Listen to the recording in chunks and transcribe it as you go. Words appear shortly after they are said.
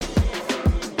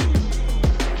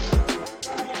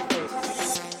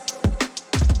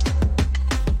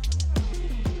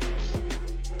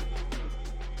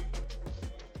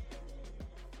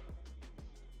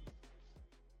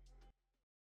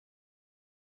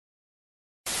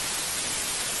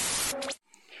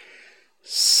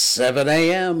7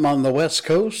 a.m. on the West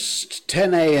Coast,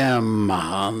 10 a.m.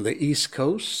 on the East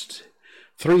Coast,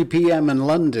 3 p.m. in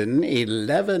London,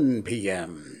 11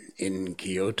 p.m. in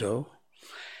Kyoto,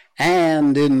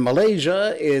 and in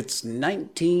Malaysia, it's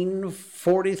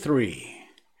 1943.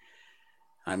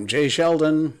 I'm Jay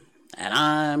Sheldon, and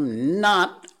I'm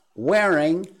not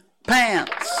wearing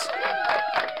pants.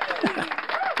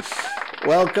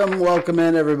 Welcome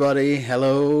in, everybody.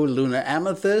 Hello, Luna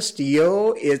Amethyst.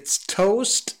 Yo, it's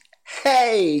Toast.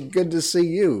 Hey, good to see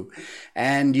you.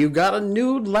 And you got a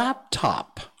new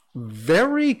laptop.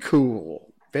 Very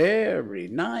cool. Very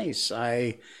nice.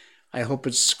 I hope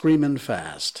it's screaming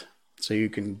fast so you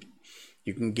can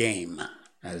game,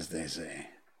 as they say.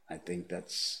 I think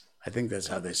that's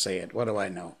how they say it. What do I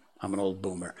know? I'm an old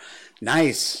boomer.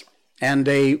 Nice. And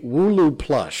a Wooloo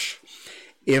plush.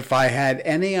 If I had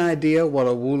any idea what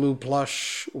a Wooloo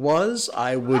plush was,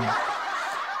 I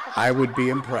would be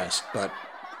impressed, but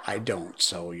I don't,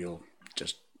 so you'll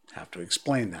just have to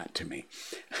explain that to me.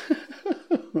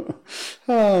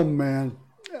 Oh, man.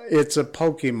 It's a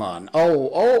Pokemon.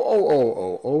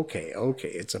 Okay,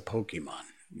 it's a Pokemon.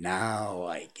 Now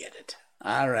I get it.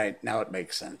 All right, now it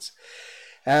makes sense.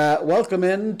 Welcome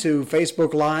in to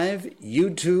Facebook Live,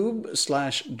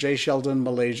 YouTube/Jay Sheldon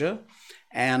Malaysia,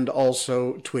 and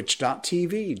also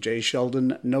twitch.tv, Jay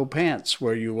Sheldon No Pants,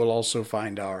 where you will also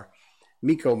find our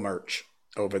Miko merch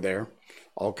over there.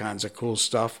 All kinds of cool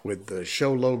stuff with the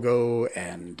show logo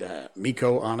and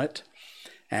Miko on it.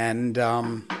 And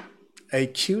a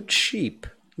cute sheep.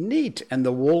 Neat. And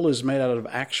the wool is made out of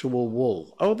actual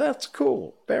wool. Oh, that's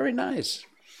cool. Very nice.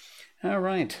 All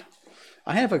right.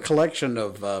 I have a collection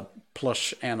of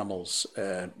plush animals,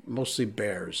 mostly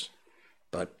bears.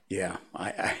 But yeah,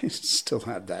 I still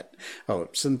have that. Oh,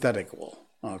 synthetic wool.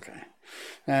 Okay.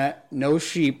 No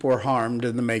sheep were harmed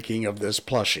in the making of this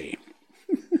plushie.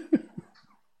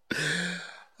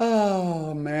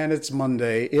 Oh, man, it's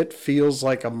Monday. It feels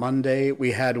like a Monday.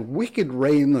 We had wicked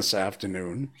rain this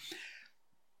afternoon.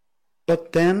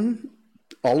 But then,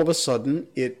 all of a sudden,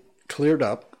 it cleared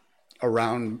up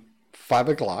around 5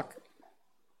 o'clock.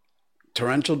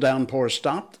 Torrential downpour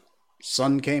stopped.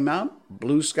 Sun came out,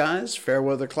 blue skies, fair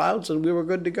weather clouds, and we were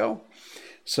good to go.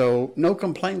 So no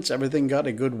complaints. Everything got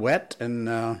a good wet, and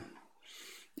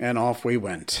off we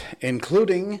went,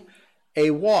 including a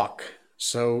walk.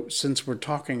 So since we're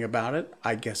talking about it,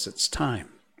 I guess it's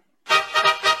time.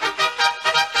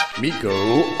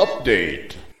 Miko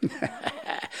Update.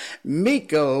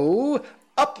 Miko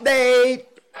Update.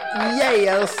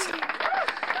 Yes.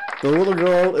 The little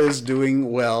girl is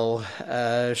doing well.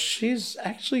 She's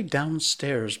actually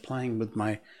downstairs playing with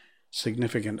my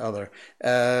significant other.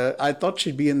 I thought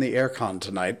she'd be in the aircon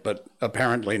tonight, but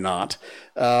apparently not.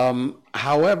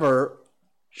 However,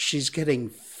 she's getting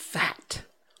fat.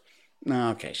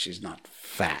 Okay, she's not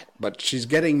fat, but she's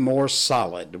getting more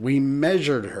solid. We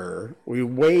measured her. We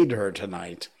weighed her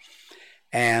tonight,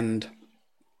 and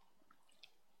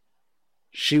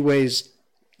she weighs,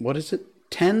 what is it?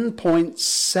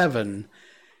 10.7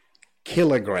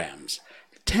 kilograms.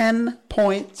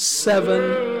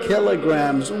 10.7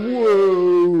 kilograms.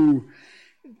 Whoa.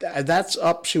 That's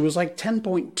up. She was like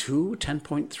 10.2,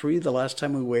 10.3 the last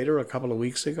time we weighed her a couple of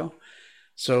weeks ago.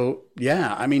 So,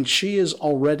 yeah, I mean, she is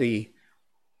already,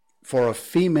 for a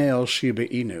female Shiba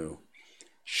Inu,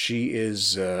 she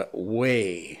is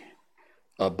way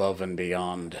above and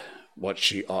beyond what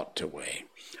she ought to weigh.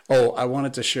 Oh, I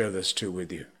wanted to share this too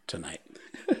with you tonight.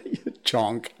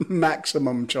 Chonk.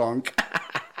 Maximum chonk.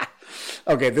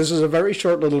 Okay, this is a very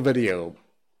short little video.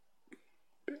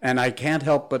 And I can't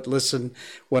help but listen.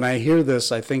 When I hear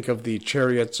this, I think of the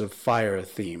Chariots of Fire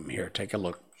theme. Here, take a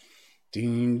look.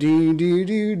 Ding, ding, doo,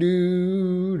 doo,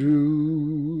 doo,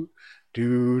 doo.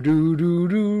 Doo, doo, doo,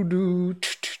 doo, doo.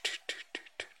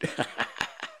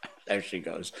 There she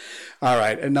goes. All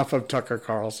right, enough of Tucker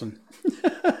Carlson.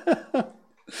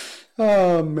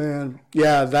 Oh, man.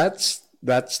 Yeah, that's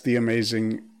the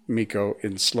amazing Miko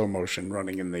in slow motion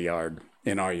running in the yard,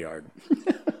 in our yard.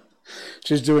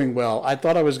 She's doing well. I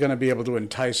thought I was going to be able to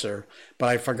entice her, but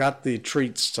I forgot the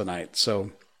treats tonight,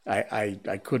 so I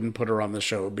couldn't put her on the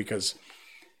show because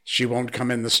she won't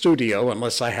come in the studio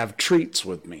unless I have treats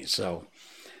with me. So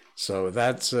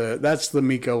that's the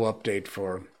Miko update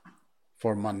for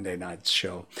Monday night's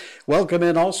show. Welcome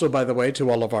in also, by the way,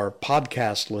 to all of our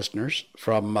podcast listeners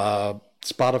from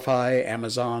Spotify,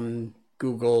 Amazon,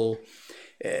 Google,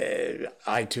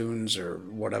 iTunes, or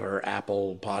whatever,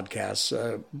 Apple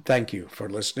Podcasts. Thank you for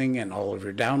listening and all of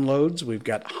your downloads. We've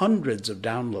got hundreds of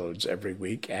downloads every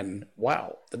week, and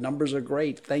wow, the numbers are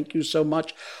great. Thank you so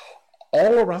much.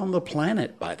 all around the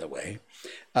planet, by the way.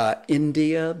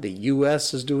 India, the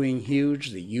US is doing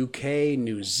huge, the UK,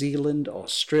 New Zealand,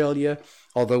 Australia,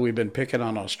 although we've been picking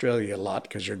on Australia a lot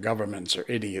because your governments are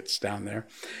idiots down there.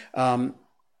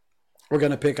 We're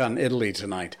going to pick on Italy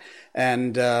tonight.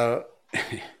 And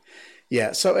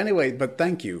yeah, so anyway, but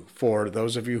thank you for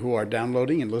those of you who are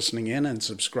downloading and listening in and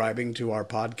subscribing to our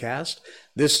podcast.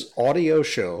 This audio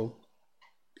show,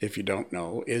 if you don't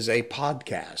know, is a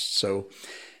podcast. So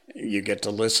you get to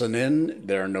listen in.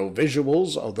 There are no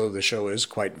visuals, although the show is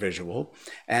quite visual.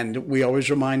 And we always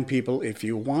remind people, if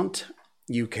you want,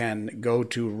 you can go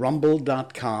to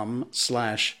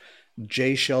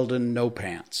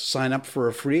rumble.com/JSheldonNoPants. Sign up for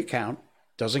a free account.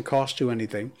 Doesn't cost you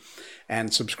anything.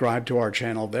 And subscribe to our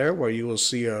channel there, where you will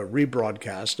see a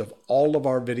rebroadcast of all of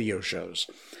our video shows,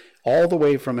 all the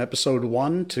way from episode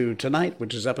 1 to tonight,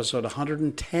 which is episode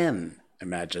 110.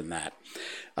 Imagine that.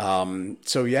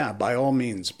 So yeah, by all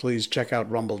means, please check out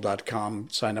rumble.com,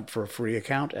 sign up for a free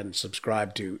account, and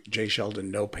subscribe to J.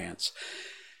 Sheldon No Pants.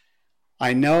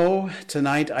 I know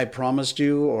tonight I promised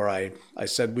you, or I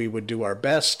said we would do our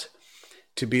best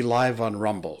to be live on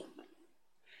Rumble.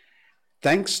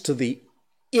 Thanks to the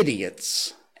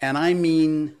idiots, and I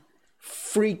mean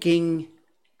freaking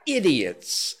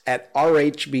idiots at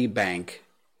RHB Bank.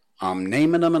 I'm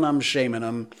naming them and I'm shaming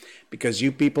them because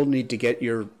you people need to get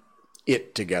your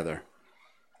it together.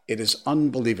 It is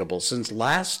unbelievable. Since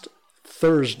last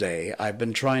Thursday, I've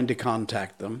been trying to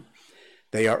contact them.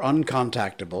 They are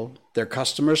uncontactable. Their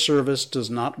customer service does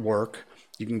not work.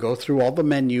 You can go through all the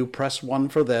menu, press 1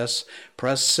 for this,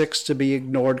 press 6 to be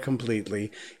ignored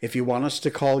completely. If you want us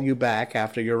to call you back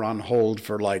after you're on hold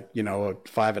for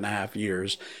 5.5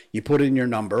 years, you put in your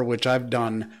number, which I've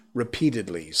done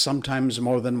repeatedly, sometimes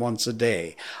more than once a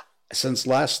day. Since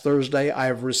last Thursday, I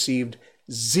have received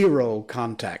 0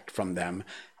 contact from them,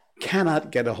 cannot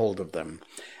get a hold of them.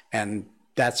 And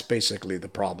that's basically the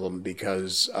problem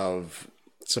because of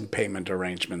some payment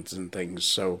arrangements and things.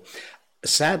 So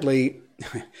sadly,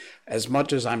 as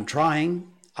much as I'm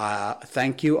trying,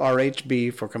 thank you,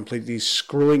 RHB, for completely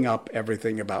screwing up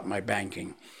everything about my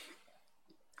banking.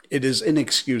 It is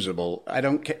inexcusable. I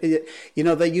don't,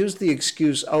 they use the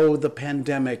excuse, the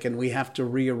pandemic, and we have to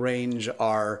rearrange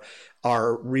our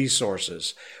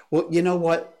resources. Well, you know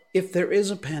what? If there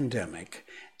is a pandemic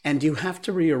and you have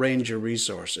to rearrange your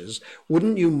resources,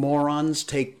 wouldn't you morons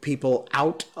take people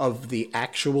out of the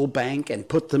actual bank and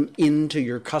put them into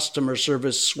your customer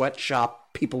service sweatshop,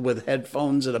 people with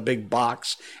headphones in a big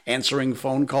box answering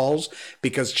phone calls?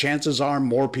 Because chances are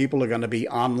more people are going to be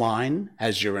online,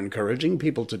 as you're encouraging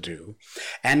people to do,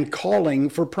 and calling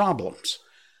for problems.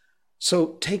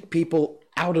 So take people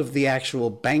out of the actual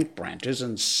bank branches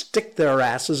and stick their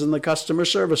asses in the customer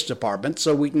service department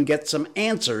so we can get some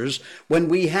answers when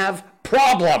we have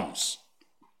problems.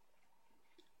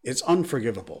 It's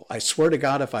unforgivable. I swear to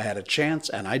God, if I had a chance,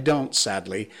 and I don't,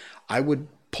 sadly, I would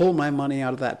pull my money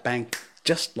out of that bank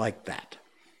just like that.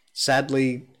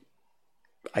 Sadly,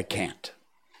 I can't.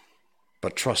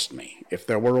 But trust me, if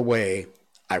there were a way,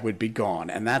 I would be gone.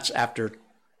 And that's after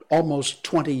almost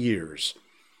 20 years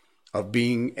of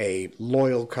being a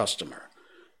loyal customer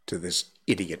to this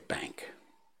idiot bank.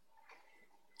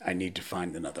 I need to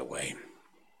find another way.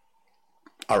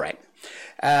 All right.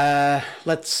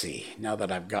 Let's see. Now that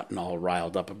I've gotten all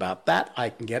riled up about that,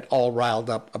 I can get all riled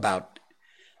up about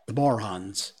the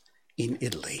morons in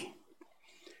Italy.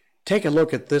 Take a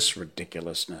look at this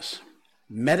ridiculousness.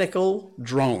 Medical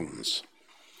drones.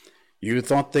 You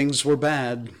thought things were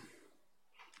bad.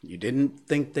 You didn't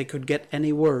think they could get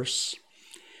any worse.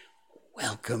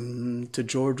 Welcome to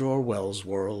George Orwell's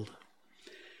world.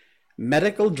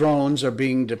 Medical drones are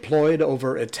being deployed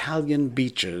over Italian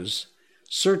beaches,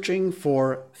 searching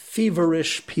for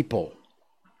feverish people.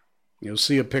 You'll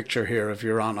see a picture here if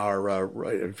you're on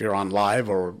if you're on live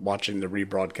or watching the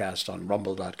rebroadcast on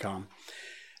rumble.com.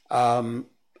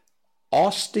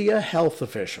 Ostia health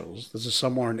officials, this is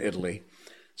somewhere in Italy,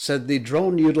 said the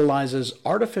drone utilizes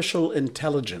artificial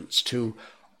intelligence to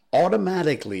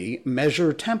automatically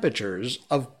measure temperatures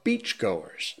of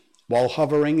beachgoers while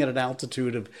hovering at an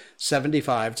altitude of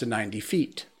 75 to 90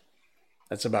 feet.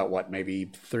 That's about, maybe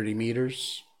 30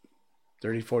 meters?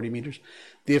 30, 40 meters?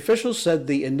 The officials said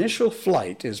the initial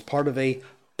flight is part of a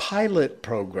pilot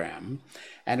program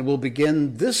and will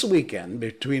begin this weekend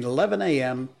between 11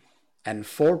 a.m. and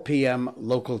 4 p.m.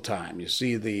 local time. You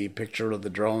see the picture of the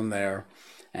drone there,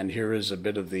 and here is a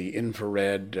bit of the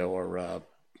infrared or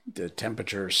the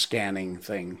temperature scanning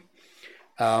thing.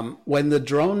 When the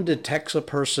drone detects a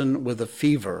person with a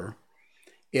fever,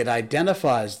 it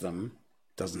identifies them,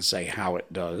 doesn't say how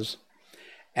it does,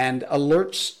 and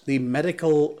alerts the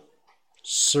medical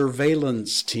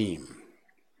surveillance team,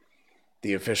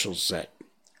 the officials said.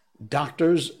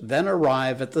 Doctors then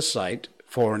arrive at the site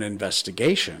for an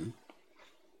investigation,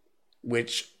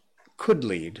 which could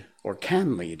lead, or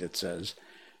can lead, it says,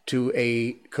 to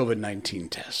a COVID-19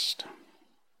 test.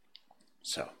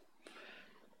 So,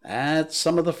 that's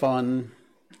some of the fun.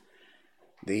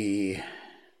 The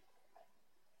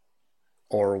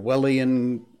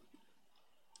Orwellian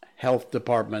health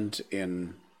department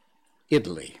in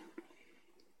Italy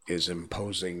is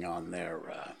imposing on their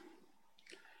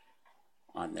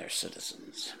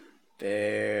citizens.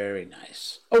 Very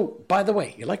nice. Oh, by the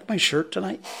way, you like my shirt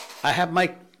tonight? I have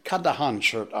my Kadahan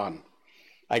shirt on.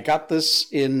 I got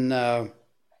this in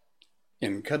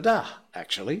Kedah,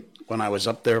 actually, when I was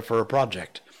up there for a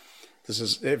project. This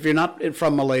is, if you're not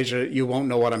from Malaysia, you won't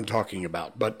know what I'm talking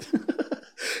about, but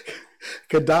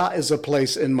Kedah is a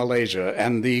place in Malaysia,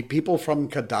 and the people from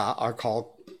Kedah are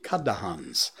called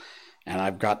Kadahans. And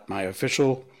I've got my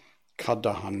official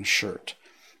Kadahan shirt.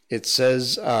 It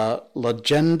says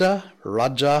Legenda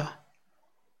Raja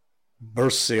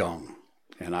Bersiong,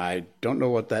 and I don't know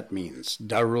what that means.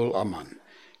 Darul Aman.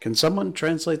 Can someone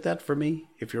translate that for me,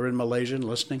 if you're in Malaysian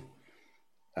listening?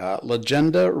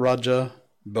 Legenda Raja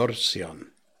Bersiong,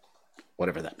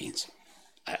 whatever that means.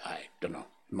 I don't know.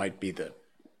 It might be the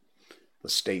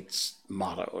state's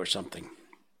motto or something.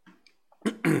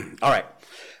 All right.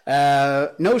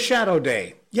 No Shadow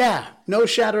Day. Yeah, No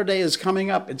Shadow Day is coming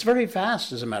up. It's very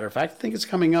fast, as a matter of fact. I think it's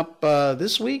coming up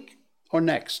this week or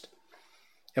next.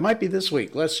 It might be this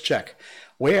week. Let's check.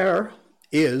 Where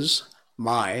is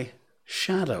my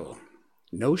shadow?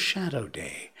 No Shadow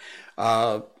Day.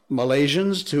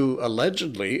 Malaysians to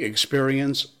allegedly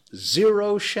experience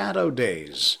 0 shadow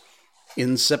days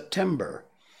in September.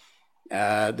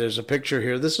 There's a picture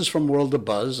here. This is from World of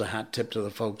Buzz, a hat tip to the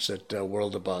folks at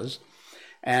World of Buzz.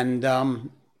 And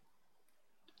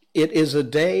it is a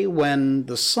day when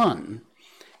the sun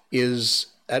is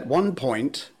at one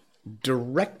point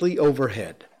directly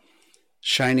overhead,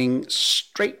 shining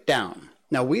straight down.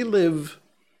 Now, we live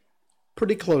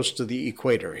pretty close to the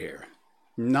equator here.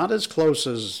 Not as close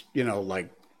as, like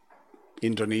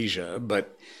Indonesia,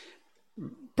 but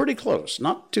pretty close.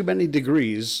 Not too many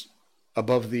degrees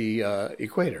above the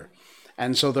equator.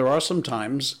 And so there are some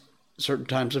times, certain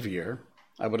times of year,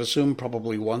 I would assume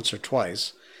probably once or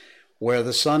twice, where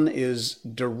the sun is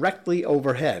directly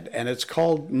overhead, and it's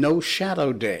called No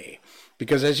Shadow Day,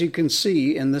 because as you can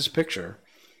see in this picture,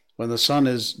 when the sun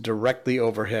is directly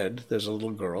overhead, there's a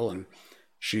little girl, and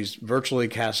she's virtually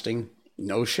casting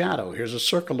no shadow. Here's a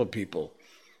circle of people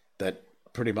that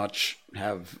pretty much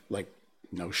have,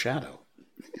 no shadow.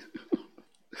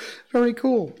 Very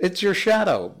cool. It's your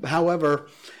shadow. However,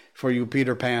 for you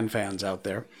Peter Pan fans out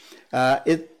there,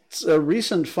 it's a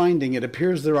recent finding. It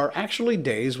appears there are actually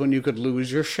days when you could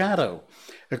lose your shadow.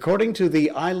 According to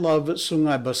the I Love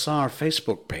Sungai Besar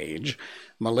Facebook page,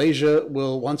 Malaysia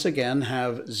will once again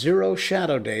have 0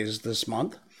 shadow days this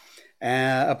month.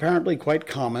 Apparently quite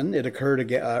common. It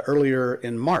occurred earlier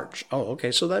in March. Oh,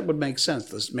 okay, so that would make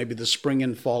sense. Maybe the spring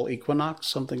and fall equinox,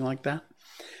 something like that.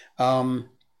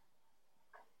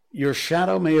 Your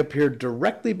shadow may appear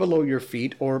directly below your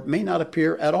feet or may not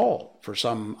appear at all for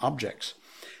some objects.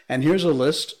 And here's a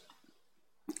list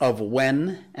of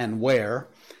when and where.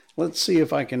 Let's see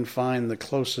if I can find the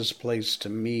closest place to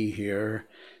me here.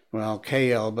 Well,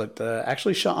 KL, but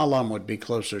actually Shah Alam would be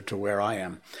closer to where I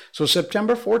am. So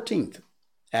September 14th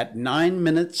at 9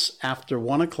 minutes after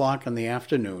 1 o'clock in the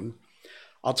afternoon,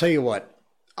 I'll tell you what,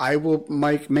 I will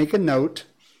make a note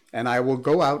and I will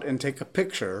go out and take a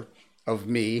picture of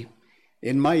me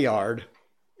in my yard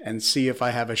and see if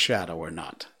I have a shadow or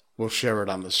not. We'll share it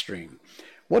on the stream.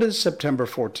 What is September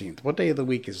 14th? What day of the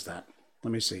week is that?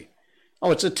 Let me see.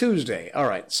 Oh, it's a Tuesday. All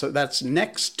right, so that's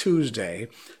next Tuesday.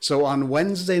 So on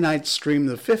Wednesday night stream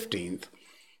the 15th,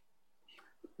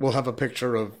 we'll have a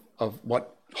picture of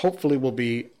what hopefully will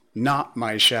be not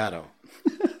my shadow.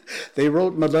 They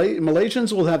wrote,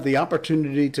 Malaysians will have the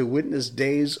opportunity to witness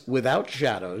days without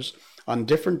shadows on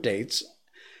different dates.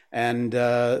 And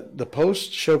the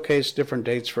post showcased different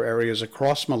dates for areas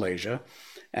across Malaysia.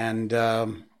 And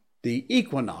the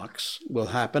equinox will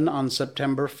happen on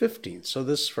September 15th. So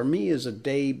this, for me, is a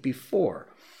day before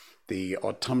the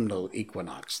autumnal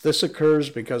equinox. This occurs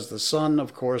because the sun,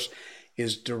 of course,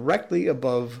 is directly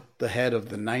above the head of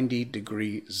the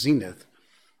 90-degree zenith,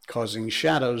 causing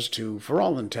shadows to, for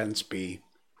all intents, be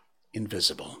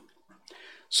invisible.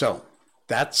 So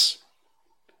that's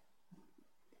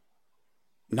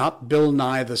not Bill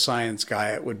Nye the Science Guy.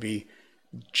 It would be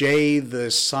Jay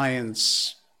the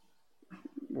Science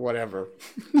whatever.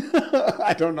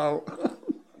 I don't know.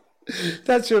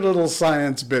 That's your little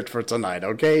science bit for tonight,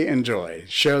 okay? Enjoy.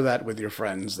 Share that with your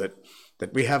friends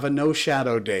that we have a no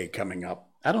shadow day coming up.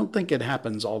 I don't think it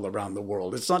happens all around the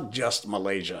world. It's not just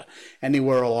Malaysia.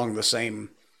 Anywhere along the same,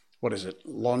 what is it,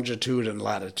 longitude and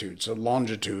latitude. So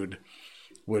longitude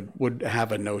would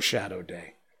have a no shadow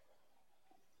day.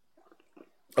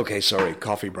 Okay, sorry,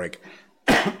 coffee break.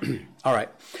 All right.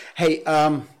 Hey,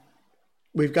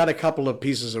 we've got a couple of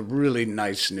pieces of really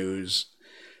nice news.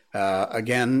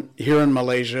 Again, here in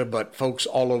Malaysia, but folks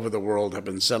all over the world have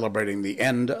been celebrating the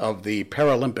end of the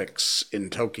Paralympics in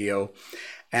Tokyo.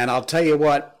 And I'll tell you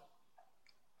what,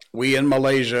 we in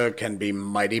Malaysia can be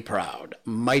mighty proud,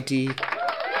 mighty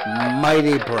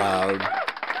proud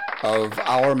of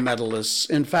our medalists.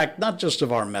 In fact, not just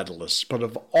of our medalists, but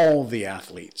of all the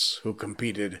athletes who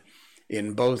competed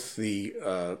in both the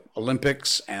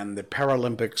Olympics and the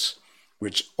Paralympics,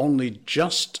 which only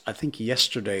just, I think,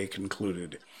 yesterday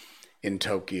concluded in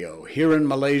Tokyo. Here in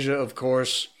Malaysia, of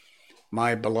course,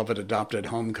 my beloved adopted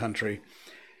home country,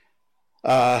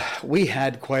 we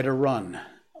had quite a run.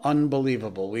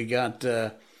 Unbelievable. We got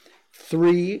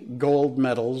 3 gold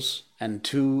medals and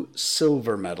 2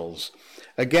 silver medals.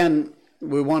 Again,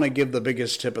 we want to give the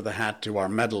biggest tip of the hat to our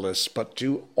medalists, but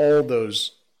to all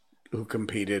those who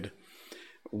competed,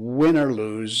 win or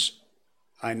lose.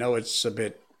 I know it's a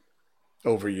bit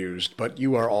overused, but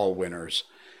you are all winners.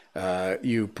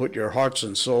 You put your hearts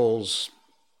and souls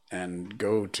and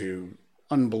go to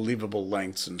unbelievable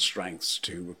lengths and strengths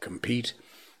to compete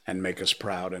and make us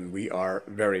proud. And we are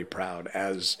very proud,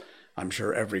 as I'm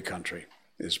sure every country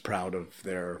is proud of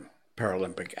their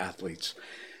Paralympic athletes.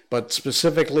 But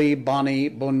specifically, Bonnie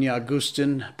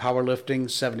Bunyagustin, powerlifting,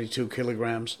 72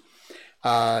 kilograms.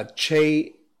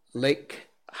 Che Lek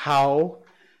Hao,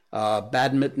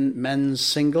 badminton men's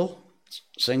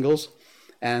singles.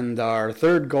 And our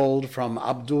third gold from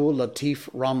Abdul Latif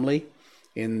Ramli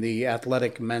in the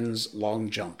athletic men's long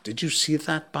jump. Did you see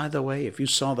that, by the way? If you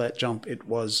saw that jump, it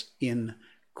was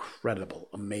incredible,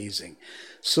 amazing.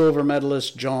 Silver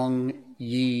medalist Zhong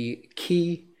Yi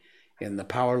Qi in the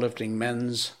powerlifting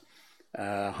men's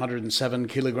 107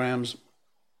 kilograms.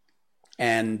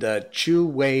 And Chu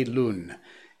Wei Lun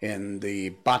in the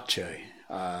bache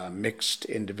mixed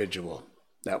individual.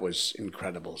 That was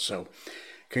incredible. So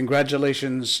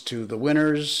congratulations to the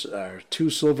winners, 2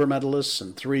 silver medalists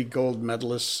and 3 gold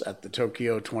medalists at the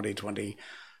Tokyo 2020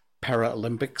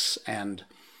 Paralympics. And,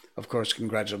 of course,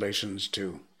 congratulations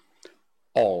to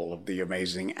all of the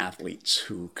amazing athletes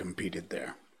who competed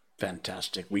there.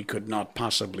 Fantastic. We could not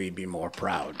possibly be more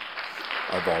proud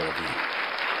of all of you.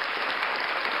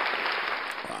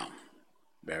 Wow.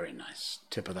 Very nice.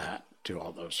 Tip of the hat to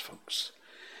all those folks.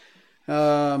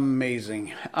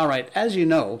 Amazing. All right. As you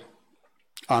know,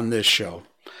 on this show,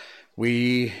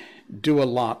 we do a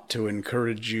lot to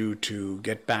encourage you to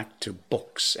get back to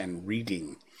books and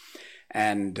reading,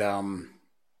 and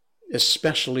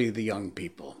especially the young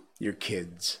people, your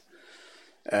kids.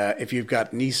 If you've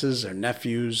got nieces or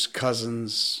nephews,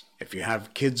 cousins, if you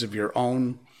have kids of your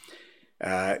own,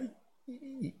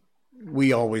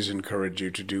 we always encourage you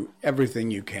to do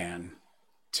everything you can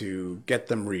to get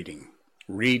them reading.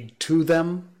 Read to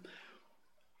them,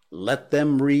 let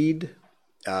them read.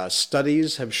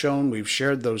 Studies have shown, we've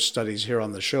shared those studies here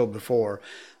on the show before,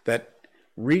 that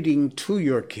reading to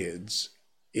your kids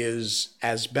is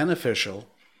as beneficial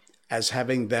as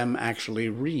having them actually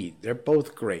read. They're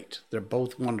both great. They're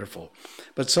both wonderful.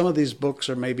 But some of these books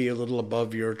are maybe a little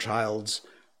above your child's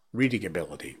reading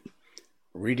ability.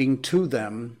 Reading to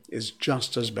them is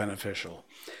just as beneficial.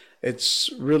 It's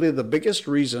really the biggest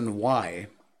reason why,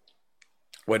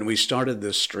 when we started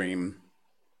this stream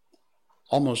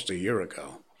almost a year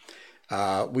ago,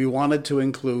 we wanted to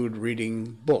include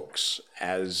reading books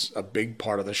as a big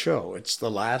part of the show. It's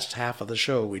the last half of the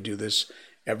show. We do this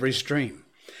every stream.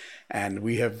 And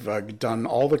we have done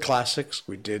all the classics.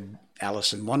 We did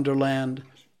Alice in Wonderland,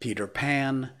 Peter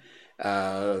Pan,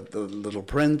 The Little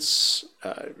Prince,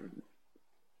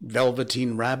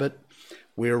 Velveteen Rabbit.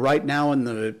 We're right now in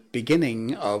the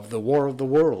beginning of The War of the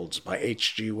Worlds by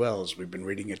H.G. Wells. We've been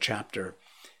reading a chapter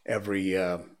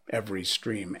every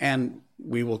stream, and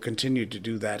we will continue to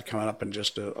do that coming up in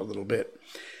just a little bit.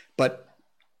 But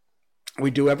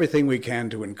we do everything we can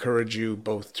to encourage you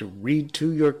both to read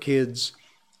to your kids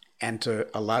and to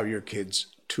allow your kids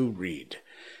to read.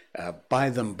 Buy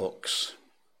them books.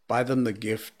 Buy them the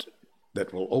gift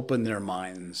that will open their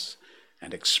minds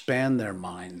and expand their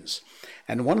minds.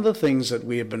 And one of the things that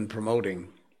we have been promoting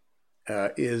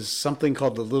is something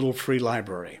called the Little Free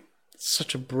Library. It's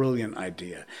such a brilliant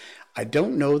idea. I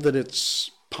don't know that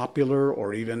it's popular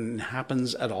or even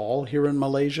happens at all here in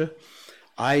Malaysia.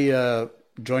 I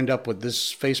joined up with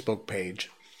this Facebook page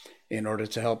in order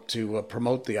to help to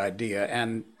promote the idea.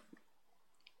 And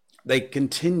they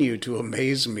continue to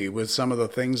amaze me with some of the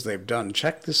things they've done.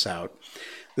 Check this out.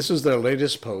 This is their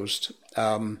latest post.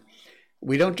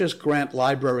 We don't just grant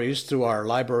libraries through our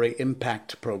Library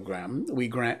Impact program. We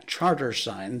grant charter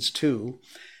signs too,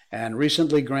 and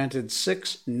recently granted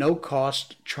 6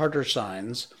 no-cost charter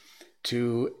signs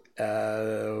to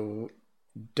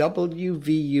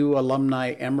WVU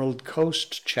Alumni Emerald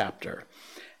Coast chapter.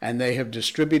 And they have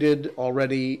distributed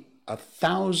already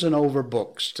 1,000 over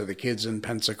books to the kids in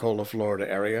Pensacola, Florida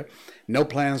area. No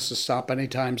plans to stop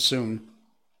anytime soon.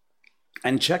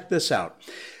 And check this out.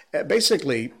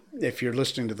 Basically, if you're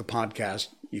listening to the podcast,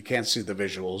 you can't see the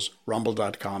visuals,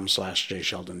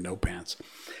 rumble.com/JSheldonNoPants.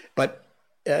 But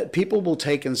people will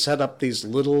take and set up these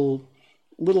little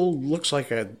looks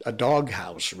like a dog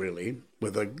house, really,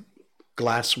 with a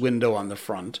glass window on the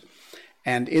front.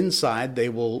 And inside, they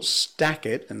will stack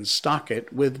it and stock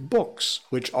it with books,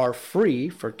 which are free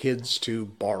for kids to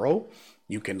borrow.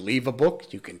 You can leave a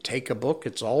book. You can take a book.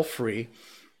 It's all free.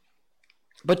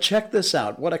 But check this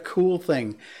out. What a cool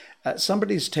thing.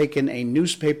 Somebody's taken a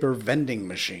newspaper vending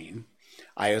machine.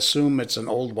 I assume it's an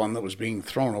old one that was being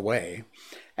thrown away.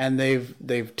 And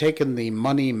they've taken the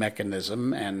money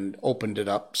mechanism and opened it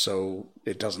up so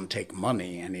it doesn't take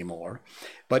money anymore.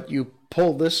 But you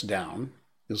pull this down.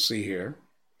 You'll see here,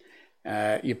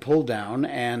 you pull down,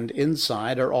 and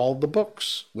inside are all the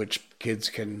books, which kids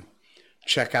can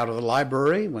check out of the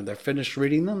library. When they're finished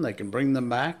reading them, they can bring them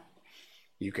back.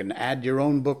 You can add your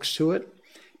own books to it.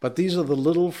 But these are the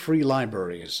little free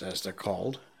libraries, as they're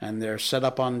called, and they're set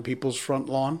up on people's front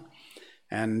lawn,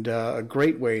 and a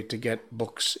great way to get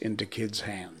books into kids'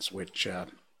 hands, which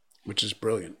is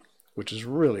brilliant, which is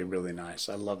really, really nice.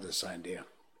 I love this idea.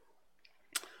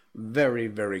 Very,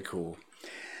 very cool.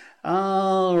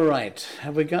 All right.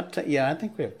 Have we got to, yeah, I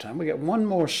think we have time. We got one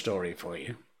more story for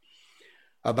you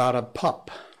about a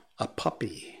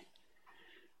puppy.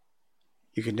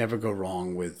 You can never go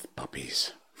wrong with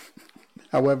puppies.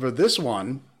 However, this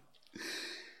one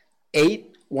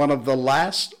ate one of the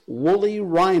last woolly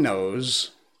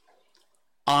rhinos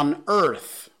on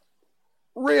Earth.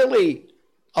 Really?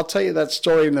 I'll tell you that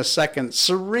story in a second.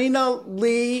 Serena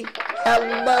Lee,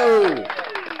 hello.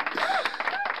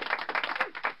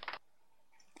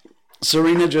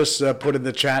 Serena just put in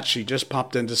the chat, she just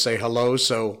popped in to say hello.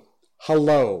 So,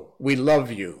 hello, we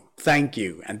love you. Thank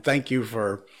you. And thank you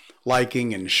for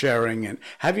liking and sharing. And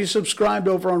have you subscribed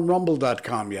over on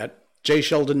rumble.com yet? J.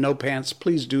 Sheldon No Pants,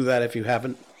 please do that if you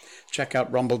haven't. Check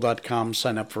out rumble.com,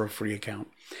 sign up for a free account.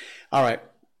 All right.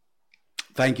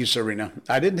 Thank you, Serena.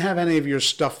 I didn't have any of your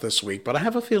stuff this week, but I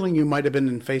have a feeling you might have been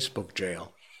in Facebook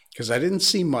jail because I didn't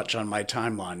see much on my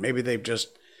timeline. Maybe they've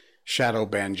just shadow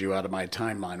banned you out of my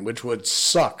timeline, which would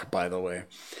suck, by the way.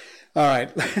 All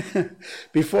right.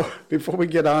 Before we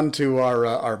get on to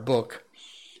our book,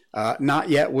 Not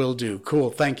Yet Will Do. Cool.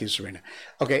 Thank you, Serena.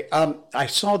 Okay. I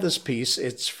saw this piece.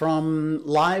 It's from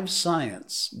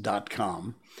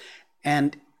livescience.com,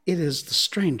 and it is the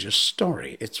strangest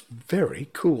story. It's very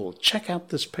cool. Check out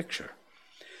this picture.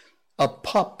 A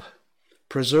pup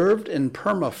preserved in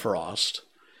permafrost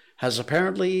has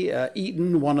apparently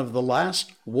eaten one of the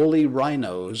last woolly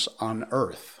rhinos on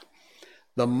Earth.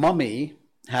 The mummy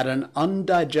had an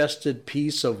undigested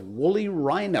piece of woolly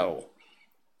rhino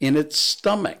in its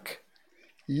stomach.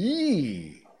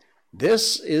 Yee!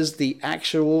 This is the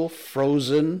actual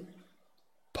frozen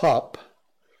pup,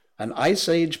 an Ice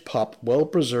Age pup, well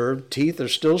preserved. Teeth are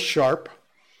still sharp.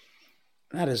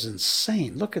 That is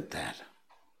insane. Look at that.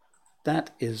 That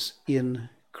is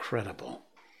incredible.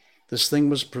 This thing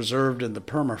was preserved in the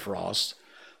permafrost,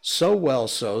 so well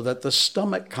so that the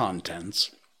stomach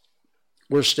contents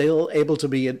were still able to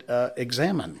be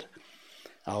examined.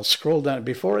 I'll scroll down.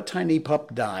 Before a tiny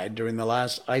pup died during the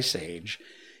last ice age,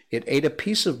 it ate a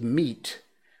piece of meat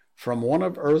from one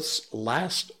of Earth's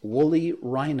last woolly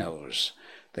rhinos.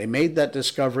 They made that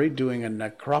discovery doing a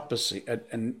necropsy,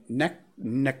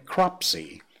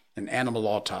 an animal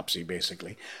autopsy,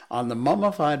 basically, on the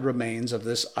mummified remains of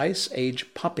this Ice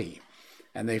Age puppy.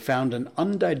 And they found an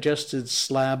undigested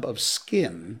slab of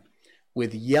skin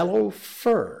with yellow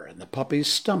fur in the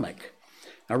puppy's stomach.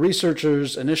 Now,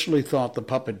 researchers initially thought the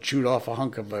pup had chewed off a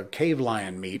hunk of a cave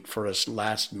lion meat for his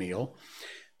last meal,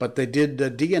 but they did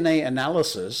the DNA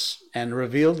analysis and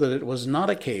revealed that it was not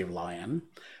a cave lion,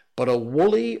 but a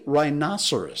woolly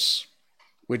rhinoceros,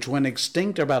 which went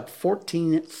extinct about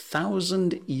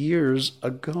 14,000 years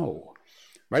ago,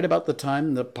 right about the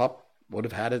time the pup would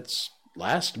have had its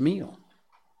last meal.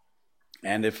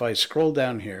 And if I scroll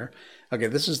down here, okay,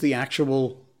 this is the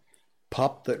actual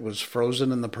pup that was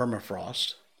frozen in the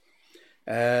permafrost.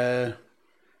 And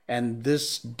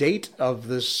this date of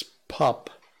this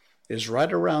pup is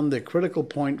right around the critical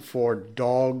point for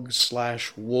dog/wolf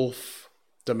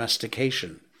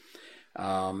domestication.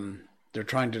 They're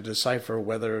trying to decipher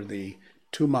whether the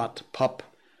Tumat pup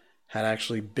had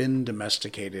actually been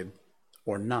domesticated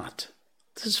or not.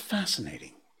 This is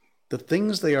fascinating. The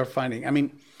things they are finding. I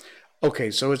mean,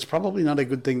 okay, so it's probably not a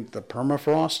good thing the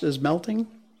permafrost is melting,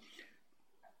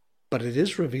 but it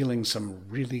is revealing some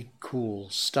really cool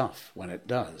stuff when it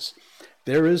does.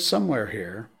 There is somewhere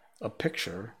here a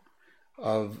picture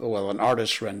of, well, an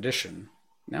artist's rendition.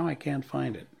 Now I can't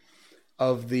find it.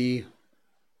 Of the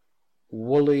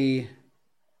woolly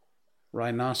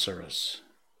rhinoceros.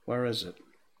 Where is it?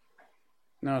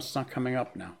 No, it's not coming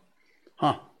up now.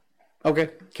 Huh.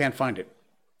 Okay, can't find it.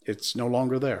 It's no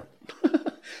longer there.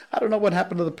 I don't know what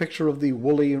happened to the picture of the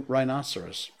woolly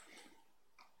rhinoceros.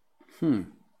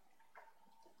 Dang,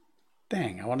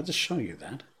 I wanted to show you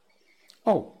that.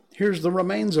 Oh, here's the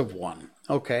remains of one.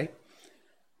 Okay.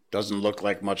 Doesn't look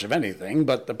like much of anything,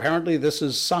 but apparently this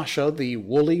is Sasha, the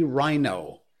woolly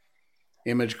rhino.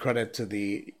 Image credit to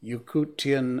the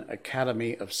Yakutian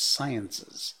Academy of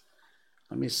Sciences.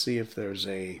 Let me see if there's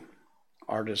a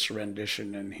artist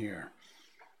rendition in here.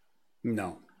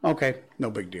 No. Okay,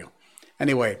 no big deal.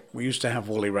 Anyway, we used to have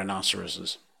woolly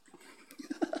rhinoceroses.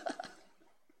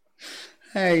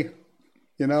 Hey,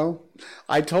 you know,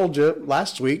 I told you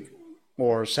last week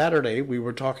or Saturday we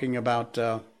were talking about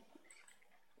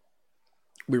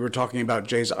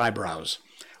Jay's eyebrows.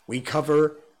 We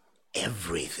cover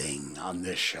everything on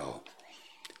this show.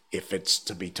 If it's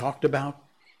to be talked about,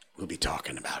 we'll be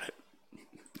talking about it.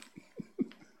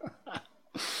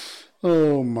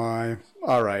 Oh my.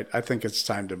 All right, I think it's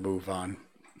time to move on.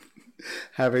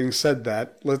 Having said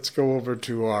that, let's go over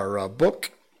to our book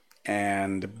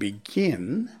and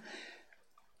begin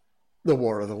The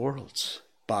War of the Worlds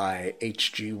by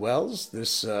H.G. Wells.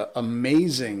 This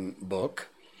amazing book,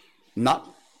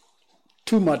 not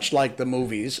too much like the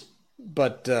movies,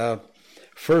 but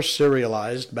first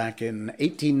serialized back in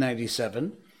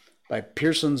 1897 by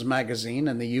Pearson's Magazine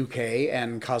in the UK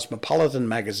and Cosmopolitan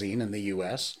Magazine in the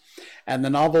US. And the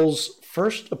novel's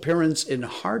first appearance in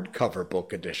hardcover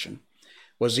book edition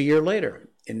was a year later,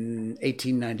 in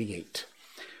 1898.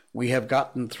 We have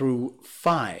gotten through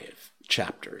 5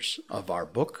 chapters of our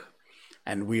book,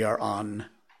 and we are on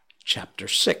chapter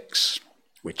 6,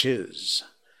 which is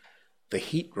The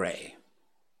Heat Ray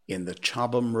in the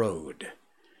Chobham Road.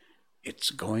 It's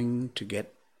going to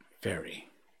get very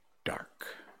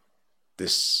dark.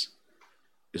 This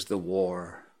is The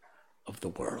War of the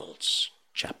Worlds,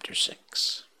 chapter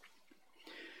 6.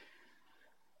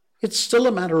 It's still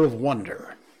a matter of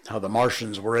wonder how the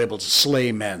Martians were able to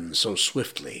slay men so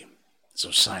swiftly,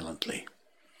 so silently.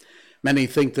 Many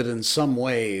think that in some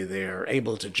way they are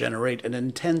able to generate an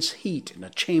intense heat in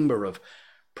a chamber of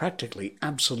practically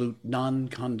absolute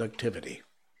non-conductivity.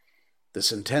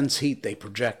 This intense heat they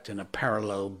project in a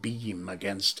parallel beam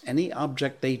against any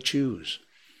object they choose,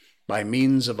 by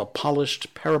means of a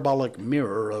polished parabolic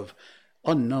mirror of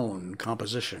unknown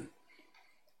composition,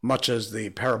 much as the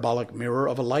parabolic mirror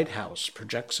of a lighthouse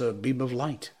projects a beam of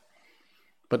light.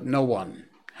 But no one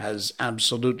has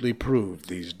absolutely proved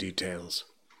these details.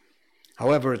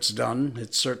 However it's done,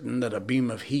 it's certain that a beam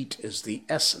of heat is the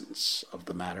essence of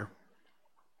the matter.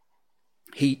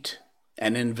 Heat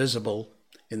and invisible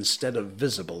instead of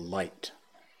visible light.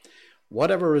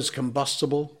 Whatever is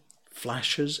combustible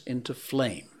flashes into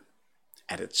flame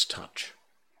at its touch.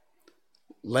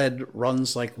 Lead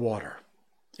runs like water.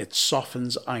 It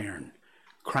softens iron,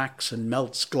 cracks and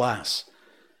melts glass,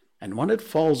 and when it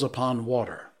falls upon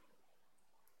water,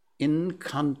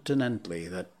 incontinently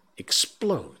that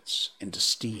explodes into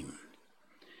steam.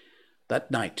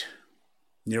 That night,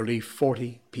 nearly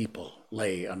 40 people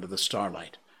lay under the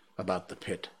starlight about the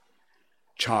pit,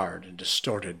 charred and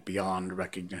distorted beyond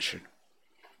recognition.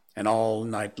 And all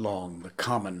night long, the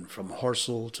common from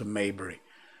Horsell to Maybury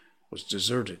was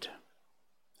deserted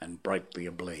and brightly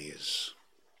ablaze.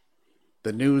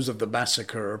 The news of the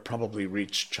massacre probably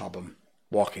reached Chobham,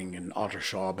 walking in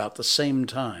Ottershaw about the same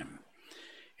time.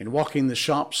 In walking, the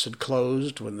shops had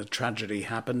closed when the tragedy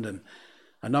happened, and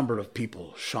a number of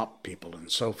people, shop people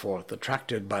and so forth,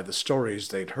 attracted by the stories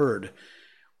they'd heard,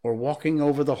 were walking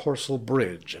over the Horsell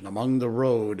Bridge and among the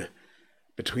road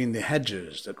between the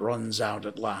hedges that runs out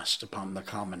at last upon the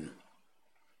common.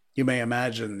 You may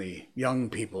imagine the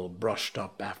young people brushed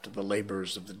up after the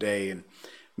labors of the day and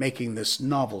making this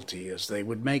novelty as they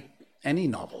would make any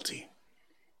novelty,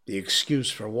 the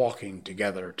excuse for walking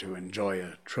together to enjoy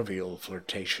a trivial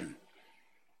flirtation.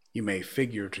 You may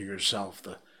figure to yourself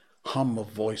the hum of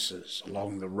voices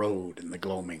along the road in the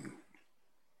gloaming.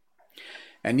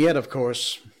 And yet, of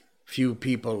course, few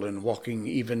people in Woking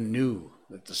even knew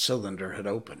that the cylinder had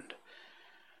opened,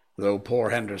 though poor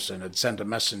Henderson had sent a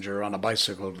messenger on a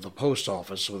bicycle to the post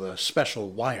office with a special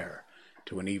wire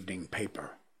to an evening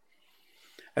paper.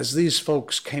 As these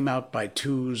folks came out by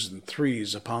twos and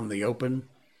threes upon the open,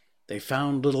 they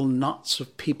found little knots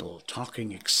of people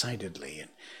talking excitedly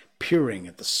and peering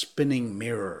at the spinning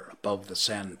mirror above the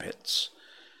sandpits,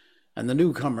 and the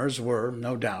newcomers were,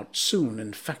 no doubt, soon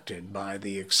infected by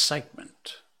the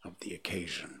excitement of the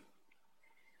occasion.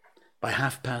 By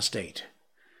 8:30,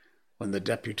 when the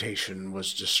deputation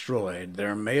was destroyed,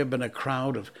 there may have been a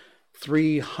crowd of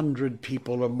 300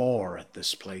 people or more at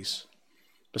this place,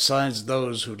 besides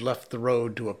those who'd left the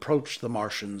road to approach the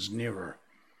Martians nearer.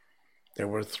 There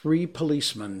were 3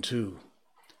 policemen, too,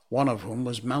 one of whom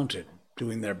was mounted,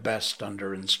 doing their best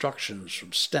under instructions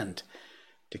from Stent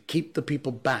to keep the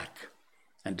people back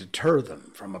and deter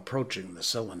them from approaching the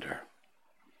cylinder.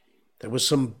 There was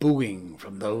some booing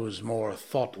from those more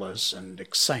thoughtless and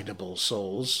excitable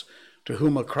souls to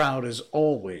whom a crowd is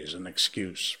always an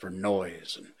excuse for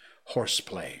noise and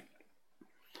horseplay.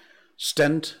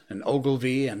 Stent and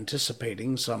Ogilvy,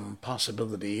 anticipating some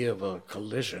possibility of a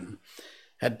collision,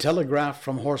 had telegraphed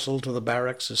from Horsell to the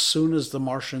barracks as soon as the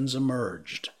Martians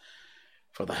emerged,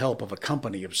 for the help of a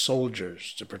company of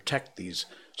soldiers to protect these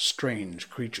strange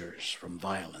creatures from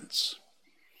violence.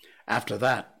 After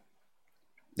that,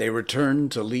 they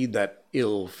returned to lead that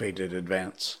ill-fated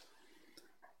advance.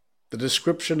 The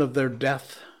description of their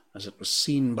death, as it was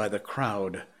seen by the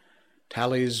crowd,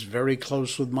 tallies very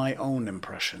close with my own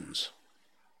impressions.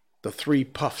 The 3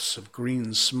 puffs of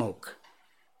green smoke,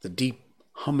 the deep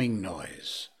humming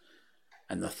noise,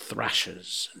 and the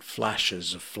thrashes and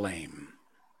flashes of flame.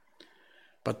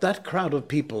 But that crowd of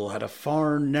people had a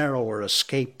far narrower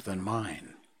escape than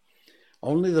mine.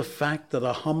 Only the fact that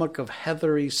a hummock of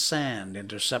heathery sand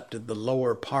intercepted the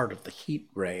lower part of the heat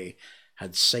ray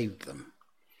had saved them.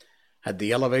 Had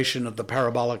the elevation of the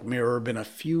parabolic mirror been a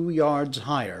few yards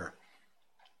higher,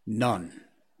 none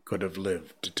could have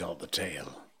lived to tell the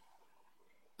tale.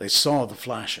 They saw the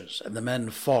flashes and the men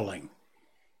falling,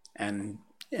 and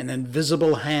an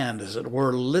invisible hand, as it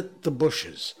were, lit the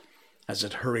bushes as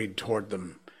it hurried toward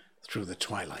them through the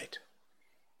twilight.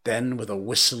 Then, with a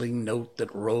whistling note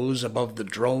that rose above the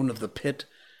drone of the pit,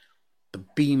 the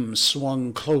beam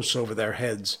swung close over their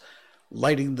heads,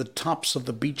 lighting the tops of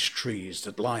the beech trees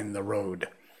that lined the road,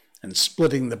 and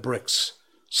splitting the bricks,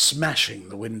 smashing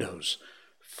the windows,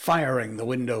 firing the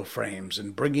window frames,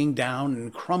 and bringing down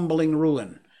in crumbling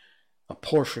ruin a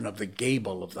portion of the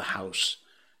gable of the house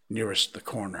nearest the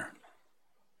corner.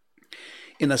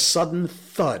 In a sudden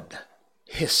thud,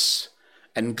 hiss,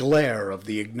 and glare of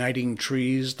the igniting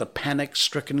trees, the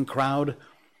panic-stricken crowd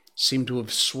seemed to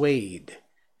have swayed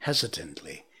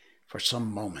hesitantly for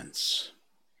some moments.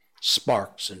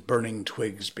 Sparks and burning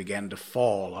twigs began to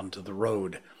fall onto the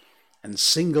road, and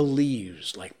single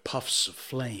leaves like puffs of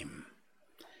flame.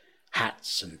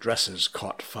 Hats and dresses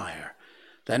caught fire.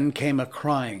 Then came a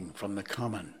crying from the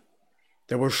common.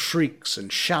 There were shrieks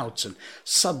and shouts, and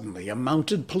suddenly a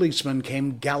mounted policeman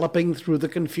came galloping through the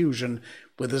confusion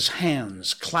with his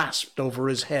hands clasped over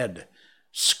his head,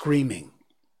 screaming.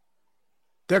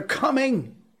 "They're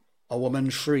coming!" a woman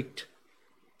shrieked.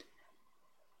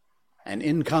 And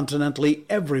incontinently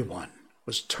everyone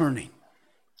was turning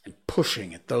and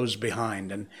pushing at those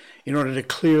behind, and in order to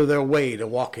clear their way to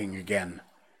Woking again.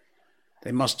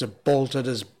 They must have bolted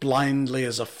as blindly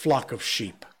as a flock of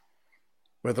sheep.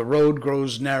 Where the road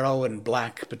grows narrow and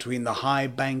black between the high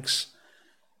banks,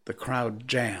 the crowd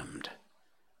jammed,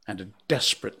 and a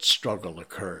desperate struggle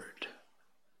occurred.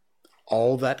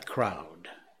 All that crowd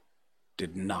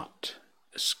did not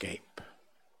escape.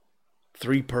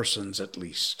 3 persons at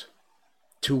least,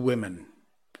 2 women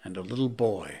and a little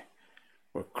boy,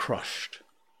 were crushed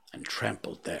and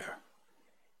trampled there,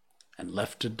 and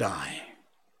left to die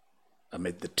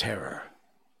amid the terror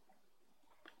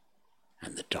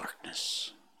and the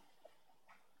darkness.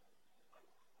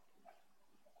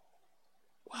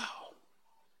 Wow.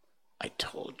 I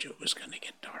told you it was going to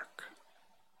get dark.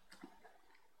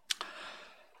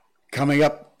 Coming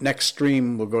up, next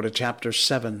stream, we'll go to chapter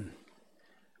 7,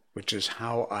 which is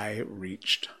How I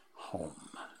Reached Home.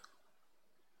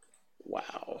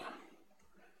 Wow.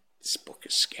 This book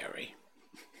is scary.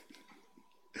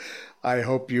 I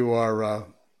hope you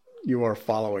are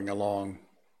following along.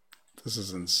 This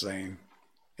is insane.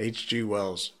 H.G.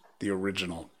 Wells, the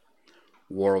original,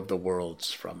 War of the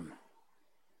Worlds from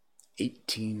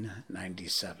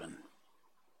 1897.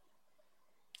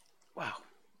 Wow.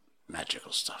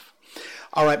 Magical stuff.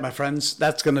 All right, my friends,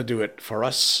 that's going to do it for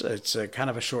us. It's a kind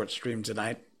of a short stream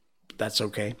tonight, but that's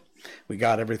okay. We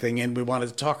got everything in we wanted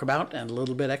to talk about and a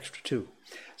little bit extra too.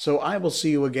 So I will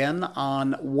see you again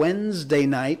on Wednesday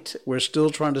night. We're still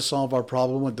trying to solve our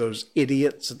problem with those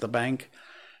idiots at the bank.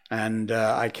 And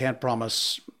I can't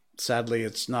promise, sadly,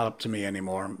 it's not up to me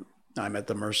anymore. I'm at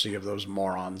the mercy of those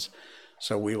morons.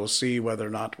 So we will see whether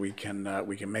or not we can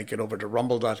make it over to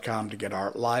rumble.com to get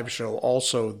our live show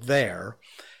also there.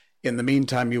 In the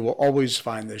meantime, you will always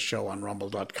find this show on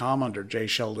rumble.com under Jay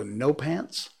Sheldon No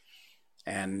Pants.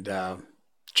 And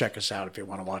check us out if you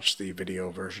want to watch the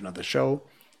video version of the show.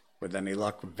 With any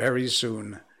luck, very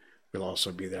soon, we'll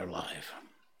also be there live.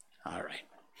 All right.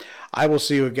 I will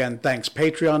see you again. Thanks.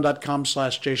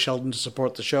 Patreon.com/Jay Sheldon to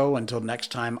support the show. Until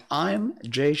next time, I'm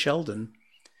Jay Sheldon,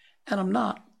 and I'm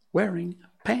not wearing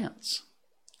pants.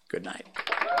 Good night.